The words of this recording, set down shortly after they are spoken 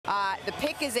The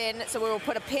pick is in, so we will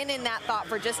put a pin in that thought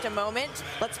for just a moment.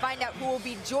 Let's find out who will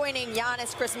be joining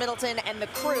Giannis, Chris Middleton, and the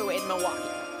crew in Milwaukee.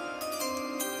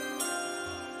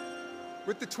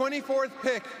 With the 24th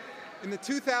pick in the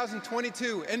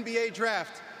 2022 NBA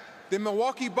Draft, the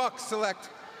Milwaukee Bucks select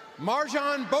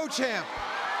MarJon Beauchamp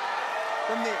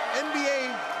from the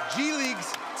NBA G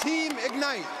League's Team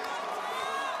Ignite.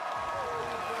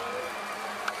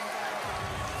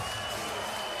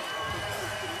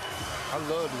 I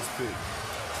love this pick.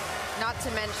 Not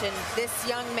to mention, this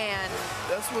young man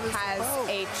has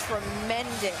a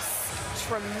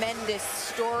tremendous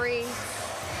story,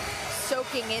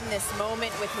 soaking in this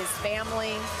moment with his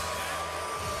family.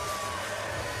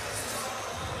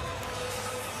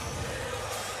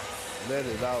 Let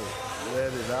it out.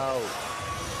 Let it out.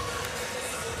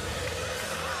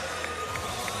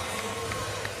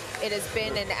 It has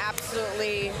been an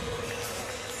absolutely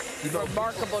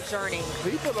remarkable journey.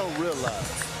 People don't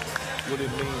realize what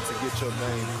it means to get your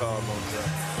name called on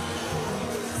draft.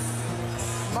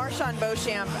 MarJon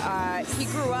Beauchamp, he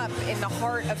grew up in the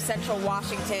heart of central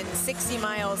Washington, 60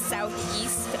 miles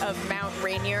southeast of Mount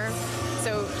Rainier.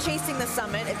 So chasing the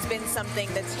summit, it's been something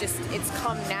that's it's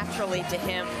come naturally to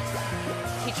him.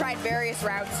 He tried various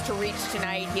routes to reach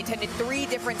tonight. He attended 3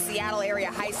 different Seattle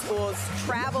area high schools,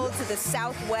 traveled to the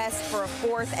Southwest for a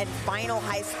 4th and final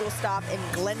high school stop in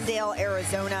Glendale,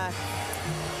 Arizona.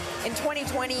 In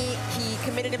 2020, he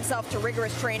committed himself to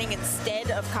rigorous training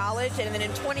instead of college, and then in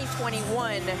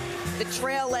 2021, the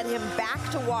trail led him back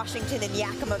to Washington and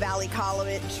Yakima Valley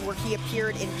College, where he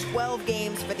appeared in 12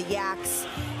 games for the Yaks.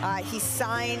 He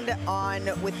signed on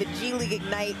with the G League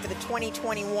Ignite for the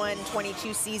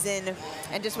 2021-22 season,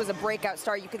 and just was a breakout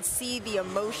star. You can see the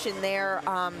emotion there.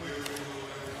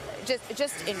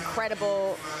 Just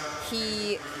incredible.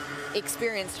 He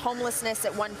experienced homelessness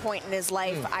at one point in his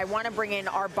life. I want to bring in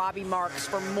our Bobby Marks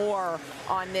for more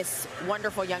on this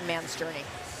wonderful young man's journey.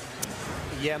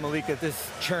 Yeah, Malika, this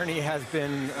journey has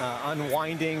been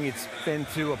unwinding. It's been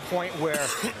to a point where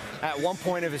at one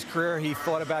point of his career, he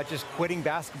thought about just quitting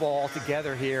basketball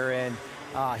altogether here. And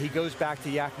he goes back to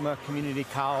Yakima Community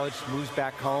College, moves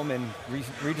back home, and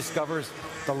rediscovers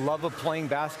the love of playing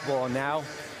basketball. And now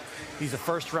he's a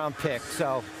first-round pick.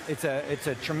 So it's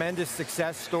a tremendous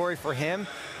success story for him.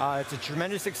 It's a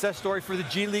tremendous success story for the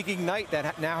G League Ignite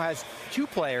that now has 2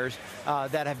 players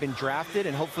that have been drafted,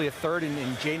 and hopefully a 3rd in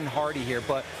Jaden Hardy here.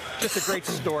 But just a great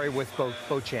story with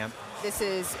Beauchamp. This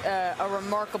is a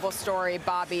remarkable story,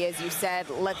 Bobby, as you said.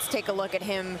 Let's take a look at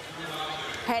him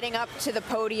heading up to the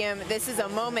podium. This is a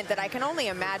moment that I can only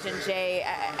imagine, Jay,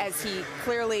 as he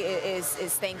clearly is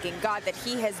thanking God that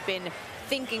he has been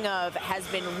thinking of, has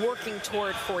been working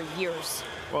toward for years.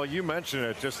 Well, you mentioned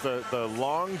it, just the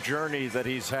long journey that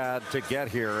he's had to get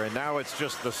here, and now it's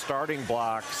just the starting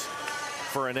blocks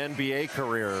for an NBA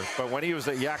career. But when he was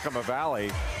at Yakima Valley,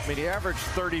 I mean, he averaged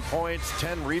 30 points,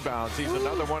 10 rebounds. He's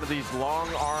another one of these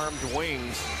long-armed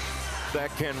wings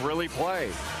that can really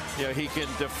play. You know, he can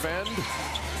defend.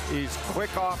 He's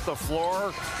quick off the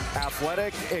floor,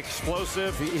 athletic,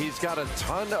 explosive. He's got a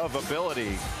ton of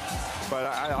ability. But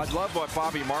I love what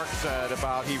Bobby Marks said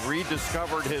about he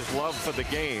rediscovered his love for the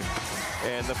game.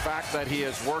 And the fact that he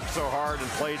has worked so hard and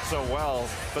played so well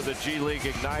for the G League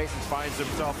Ignite and finds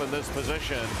himself in this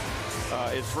position,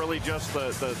 it's really just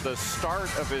the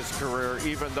start of his career,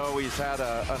 even though he's had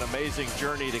an amazing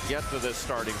journey to get to this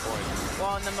starting point.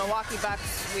 Well, in the Milwaukee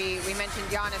Bucks, we mentioned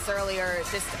Giannis earlier,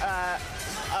 just a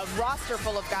roster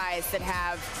full of guys that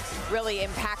have really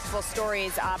impactful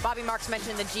stories. Bobby Marks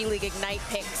mentioned the G League Ignite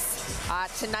picks.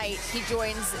 Tonight, he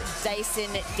joins Dyson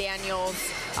Daniels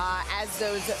as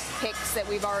those picks that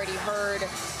we've already heard.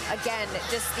 Again,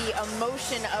 just the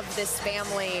emotion of this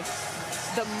family,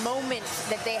 the moment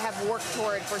that they have worked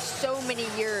toward for so many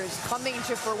years coming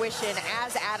to fruition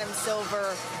as Adam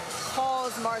Silver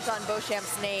calls MarJon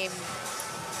Beauchamp's name.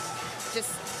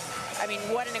 Just, I mean,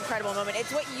 what an incredible moment.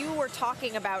 It's what you were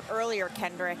talking about earlier,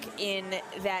 Kendrick, in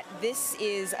that this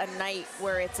is a night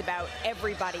where it's about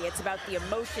everybody. It's about the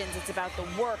emotions, it's about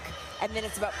the work, and then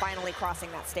it's about finally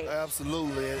crossing that stage.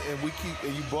 Absolutely, and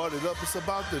you brought it up, it's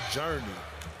about the journey.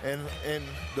 And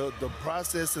the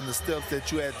process and the steps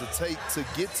that you had to take to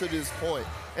get to this point,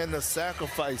 and the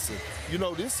sacrificing. You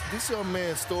know, this young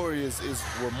man's story is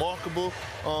remarkable.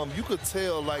 You could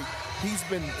tell, like, he's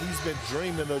been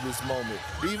dreaming of this moment.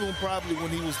 Even probably when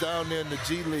he was down there in the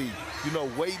G League, you know,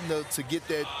 waiting to get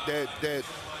that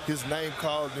his name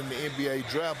called in the NBA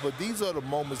draft. But these are the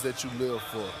moments that you live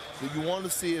for. You want to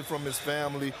see it from his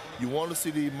family. You want to see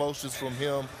the emotions from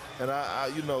him. And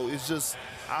you know, it's just,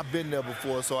 I've been there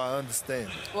before, so I understand.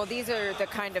 Well, these are the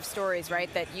kind of stories,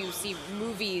 right, that you see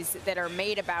movies that are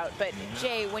made about. But,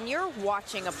 Jay, when you're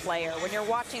watching a player, when you're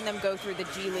watching them go through the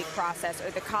G League process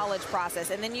or the college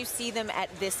process, and then you see them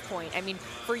at this point, I mean,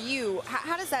 for you,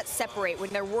 how does that separate when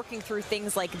they're working through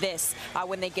things like this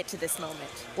when they get to this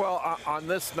moment? Well, on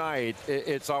this night,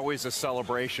 it's always a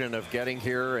celebration of getting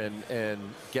here and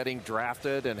getting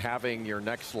drafted and having your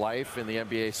next life in the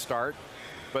NBA start.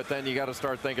 But then you got to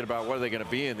start thinking about what are they going to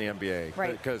be in the NBA.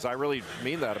 Right. Because I really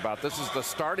mean that about this is the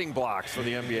starting blocks for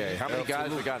the NBA. How many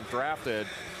guys have gotten drafted?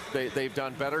 They've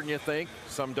done better than you think.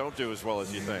 Some don't do as well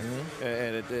as you think.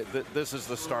 And this is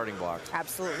the starting blocks.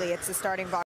 Absolutely. It's the starting block.